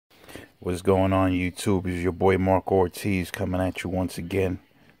What's going on YouTube? It's your boy Marco Ortiz coming at you once again.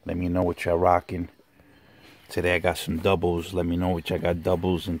 Let me know what y'all rocking. Today I got some doubles. Let me know what y'all got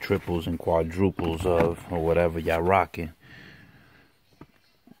doubles and triples and quadruples of, or whatever y'all rocking.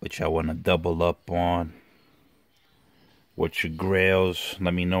 What y'all want to double up on. What's your grails?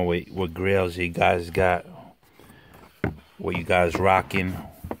 Let me know what grails you guys got. What you guys rocking.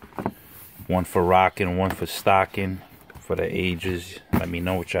 One for rocking, one for stocking. For the ages. Let me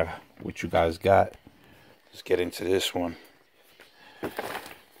know what you guys got. Let's get into this one.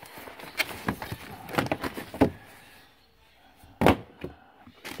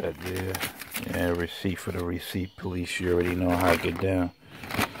 That there. Yeah, receipt for the receipt police. You already know how to get down.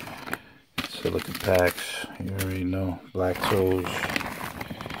 Silica packs. You already know. Black toes.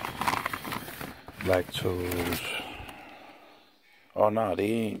 Black toes. Oh no,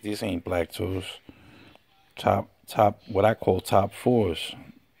 these ain't black toes. Top, what I call top fours.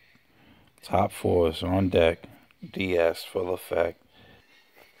 Top fours on deck. DS, full effect.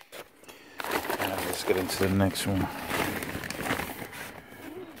 Alright, let's get into the next one.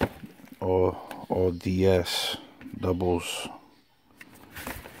 All DS doubles.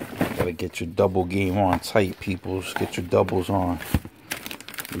 Gotta get your double game on tight, peoples. Get your doubles on.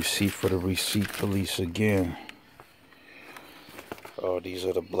 Receipt for the receipt police again. Oh, these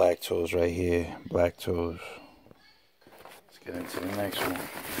are the black toes right here. Black toes. Let's get into the next one.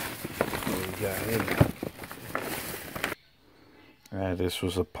 What we got here? Alright, this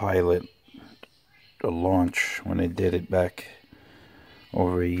was a pilot. A launch when they did it back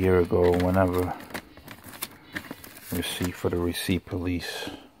over a year ago or whenever. Receipt for the receipt police.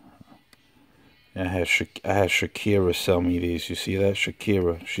 I had Shakira sell me these. You see that?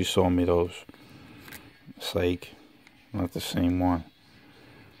 Shakira. She sold me those. It's like not the same one.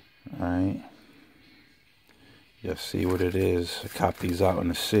 Alright. You see what it is. I copped these out in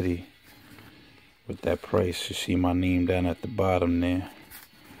the city with that price. You see my name down at the bottom there.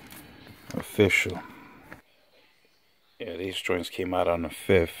 Official. Yeah, these joints came out on the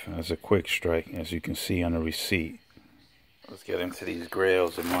 5th as a quick strike, as you can see on the receipt. Let's get into these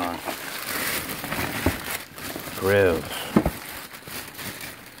grails of mine. Grails.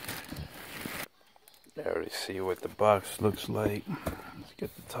 I already see what the box looks like. Let's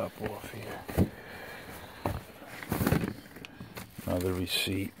get the top off here. Another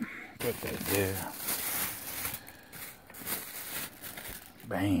receipt. Put that there.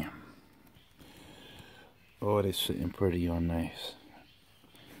 Bam. Oh, they're sitting pretty on nice.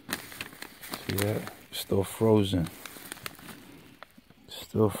 See that? Still frozen.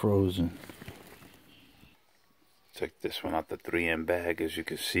 Still frozen. Took this one out the 3M bag. As you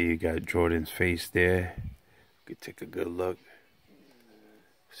can see, you got Jordan's face there. You could take a good look.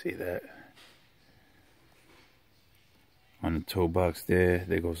 See that? On the toe box there.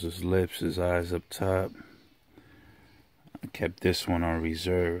 There goes his lips, his eyes up top. I kept this one on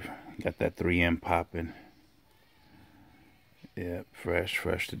reserve. Got that 3M popping. Yeah,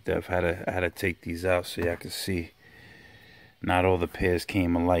 fresh to death. I had to take these out so y'all can see. Not all the pairs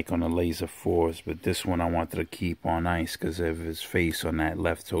came alike on the Laser 4s, but this one I wanted to keep on ice because of his face on that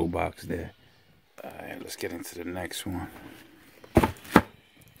left toe box there. Alright, let's get into the next one.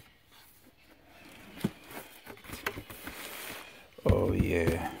 Oh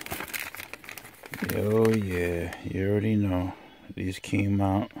yeah. Oh yeah, you already know. These came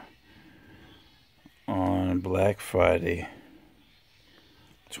out on Black Friday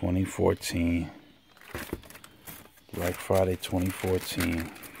 2014. Black Friday 2014.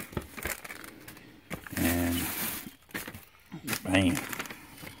 And bam.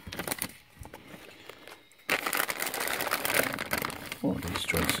 Oh, these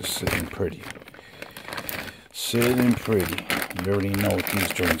joints are sitting pretty. Sitting pretty. You already know what these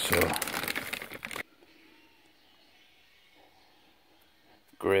joints are.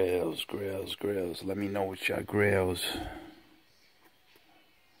 Grails. Let me know what y'all grails.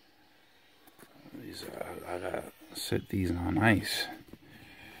 These I gotta set these on ice.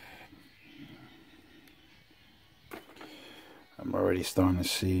 I'm already starting to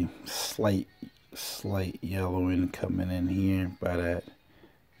see slight yellowing coming in here by that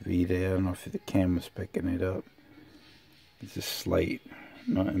V there. I don't know if the camera's picking it up. It's just slight,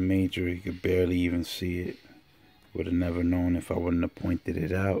 nothing major. You could barely even see it. Would have never known if I wouldn't have pointed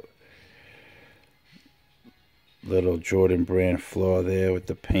it out. Little Jordan brand flaw there with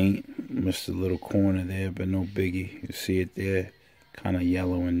the paint. Missed a little corner there, but no biggie. You see it there, kind of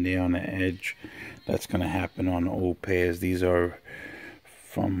yellowing there on the edge. That's gonna happen on the old pairs. These are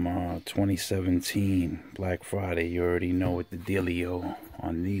from 2017 Black Friday. You already know what the dealio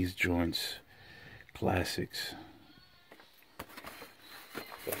on these joints. Classics.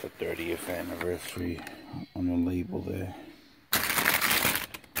 Got the 30th anniversary on the label there.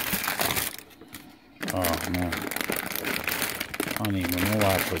 Oh man, I don't even know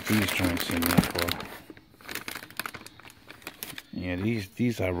why I put these joints in there for. Yeah,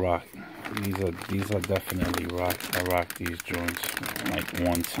 these I rock. These are definitely rock. I rock these joints like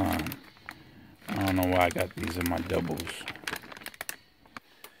one time. I don't know why I got these in my doubles.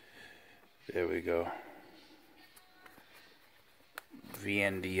 There we go.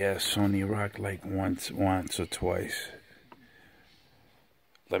 VNDS only rock like once or twice.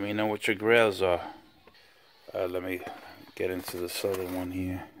 Let me know what your grails are. Let me get into this other one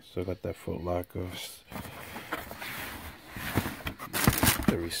here. Still got that Foot Locker.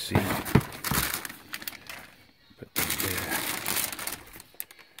 The receipt. Put this there.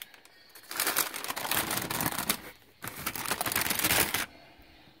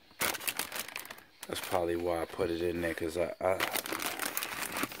 That's probably why I put it in there, because I'm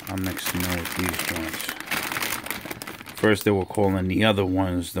mixing up with these joints. First they were calling the other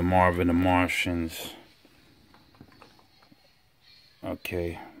ones the Marvin the Martians.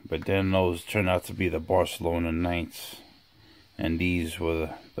 Okay, but then those turned out to be the Barcelona Knights. And these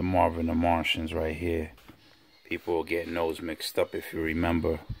were the Marvin the Martians right here. People were getting those mixed up, if you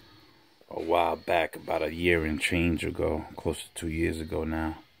remember. A while back, about a year and change ago. Close to 2 years ago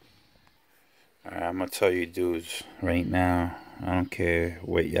now. Alright, I'm gonna tell you dudes, right now, I don't care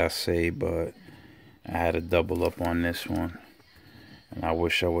what y'all say, but I had to double up on this one. And I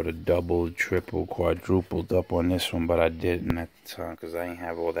wish I would have doubled, tripled, quadrupled up on this one, but I didn't at the time, because I didn't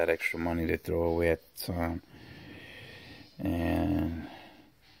have all that extra money to throw away at the time. And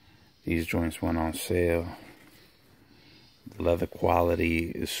these joints went on sale. The leather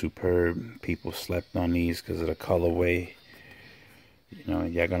quality is superb. People slept on these because of the colorway. You know,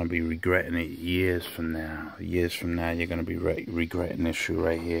 you're going to be regretting it years from now. Years from now, you're going to be regretting this shoe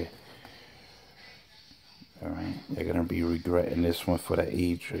right here. Alright, you're going to be regretting this one for the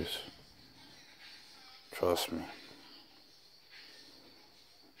ages. Trust me.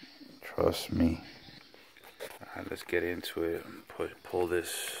 Trust me. Alright, let's get into it. Pull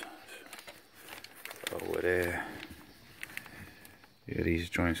this over there. Yeah, these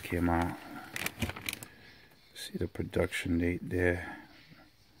joints came out. See the production date there.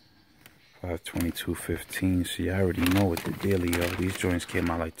 5/22/15. See, I already know what the dealio. These joints came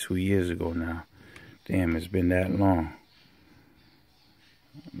out like 2 years ago now. Damn, it's been that long.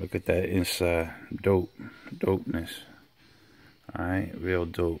 Look at that inside. Dopeness. Alright, real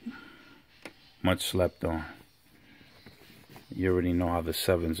dope. Much slept on. You already know how the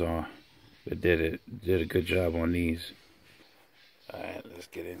 7s are. They did a good job on these. Alright, let's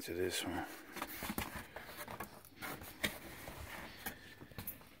get into this one.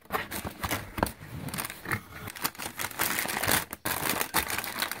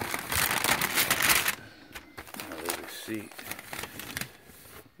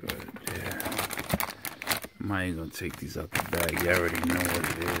 Right there. I'm not even gonna take these out the bag. You already know what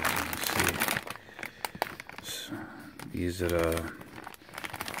it is. Let me see. So, these are the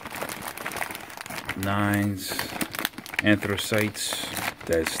 9s, anthracites,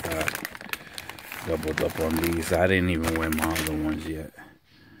 dead stock. Doubled up on these. I didn't even wear my other ones yet.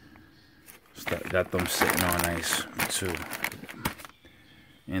 Got them sitting on ice too.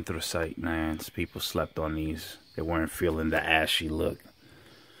 Anthracite 9s. People slept on these. They weren't feeling the ashy look.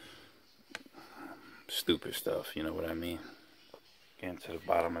 Stupid stuff, you know what I mean? Getting to the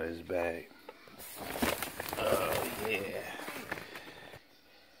bottom of this bag. Oh, yeah.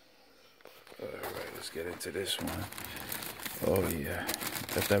 Alright, let's get into this one. Oh, yeah.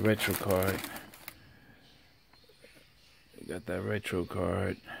 Got that retro card. Got that retro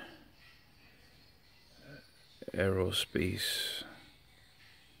card. Aerospace.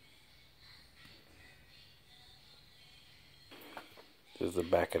 This is the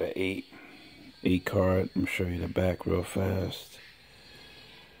back of the 8 card. I'm show you the back real fast.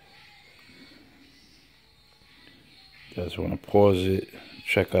 You guys want to pause it,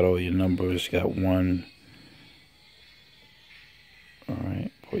 check out all your numbers. Got 1.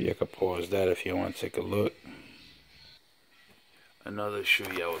 Alright, you can pause that if you want to take a look. Another shoe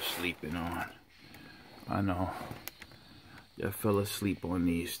y'all was sleeping on. I know. Y'all fell asleep on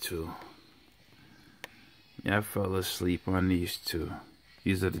these two. Y'all fell asleep on these two.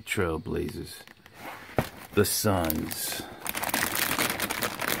 These are the Trailblazers. The Suns.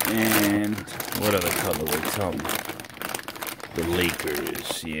 And what other colorway? Tell me. The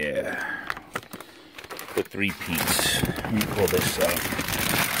Lakers, yeah. The 3-piece. Let me pull this up.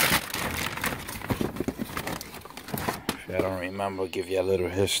 If I don't remember, give you a little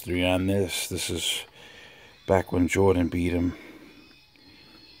history on this. This is back when Jordan beat him.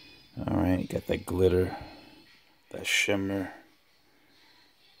 got that glitter, that shimmer.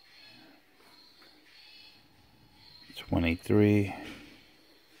 23.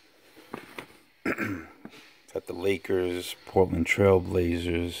 Got the Lakers, Portland Trail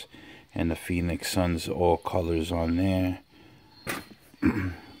Blazers, and the Phoenix Suns, all colors on there.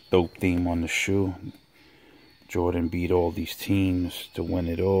 Dope theme on the shoe. Jordan beat all these teams to win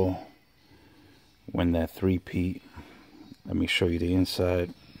it all. Win that three-peat. Let me show you the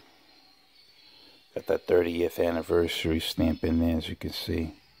inside. Got that 30th anniversary stamp in there, as you can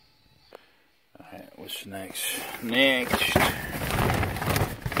see. Alright, what's next? Next.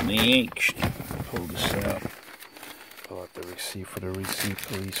 Pull this out. Pull out the receipt for the receipt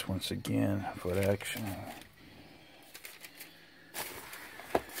police once again for the action.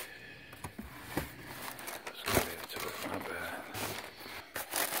 Let's go there to it. My bad.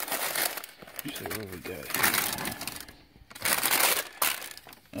 Let's see what we got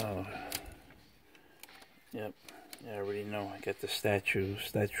here. Oh. Yep. Yeah, I already know. I got the statue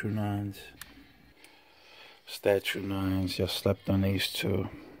 9s. Statue 9s. Y'all slept on these two.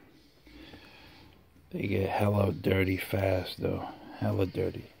 They get hella dirty fast though. Hella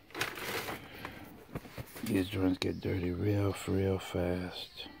dirty. These joints get dirty real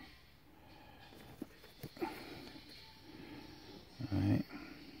fast. Alright.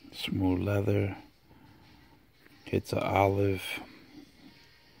 Smooth leather. Hits a olive.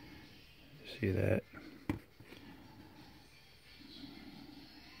 See that?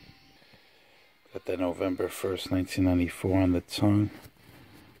 Got that November 1st, 1994 on the tongue.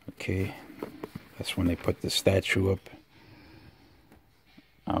 Okay. That's when they put the statue up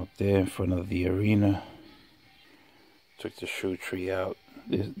out there in front of the arena. Took the shoe tree out.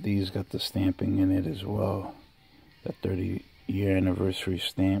 These got the stamping in it as well. That 30-year anniversary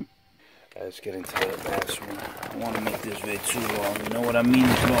stamp. Let's get into the last one. I don't want to make this video too long. You know what I mean?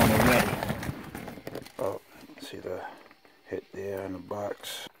 It's long already. Oh, see the hit there on the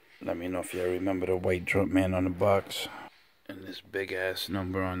box. Let me know if you remember the white drunk man on the box. And this big ass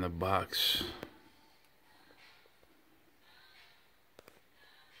number on the box.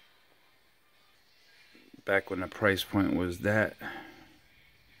 Back when the price point was that.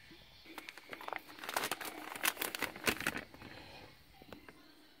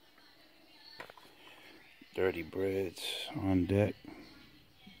 Dirty breads on deck.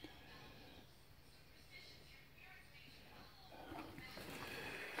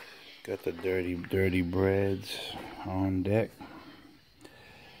 Got the dirty breads on deck.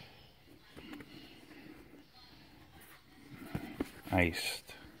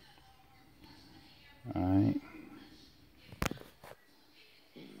 Iced. Alright.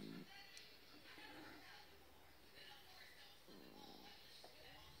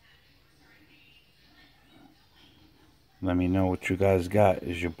 Let me know what you guys got.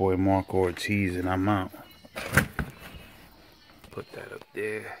 It's your boy Marco Ortiz and I'm out. Put that up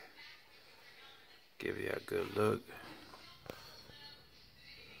there. Give you a good look.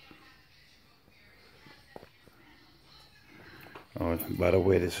 Oh, by the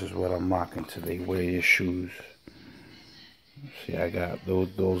way, this is what I'm rocking today. Wear your shoes. See, I got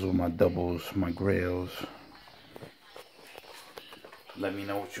those are my doubles, my grails. Let me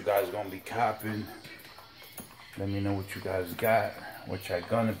know what you guys gonna be copping. Let me know what you guys got, what y'all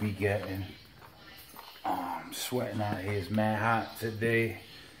gonna be getting. I'm sweating out here. It's mad hot today.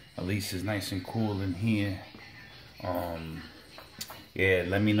 At least it's nice and cool in here. Yeah,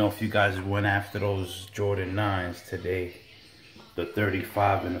 let me know if you guys went after those Jordan 9s today. The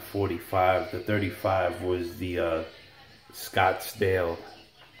 35 and the 45. The 35 was the Scottsdale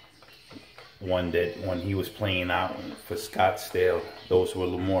one that when he was playing out for Scottsdale. Those were a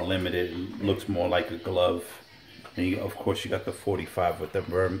little more limited. It looks more like a glove. And of course, you got the 45 with the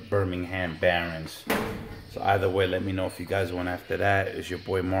Birmingham Barons. So either way, let me know if you guys went after that. It's your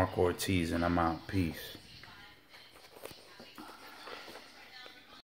boy Marco Ortiz, and I'm out. Peace.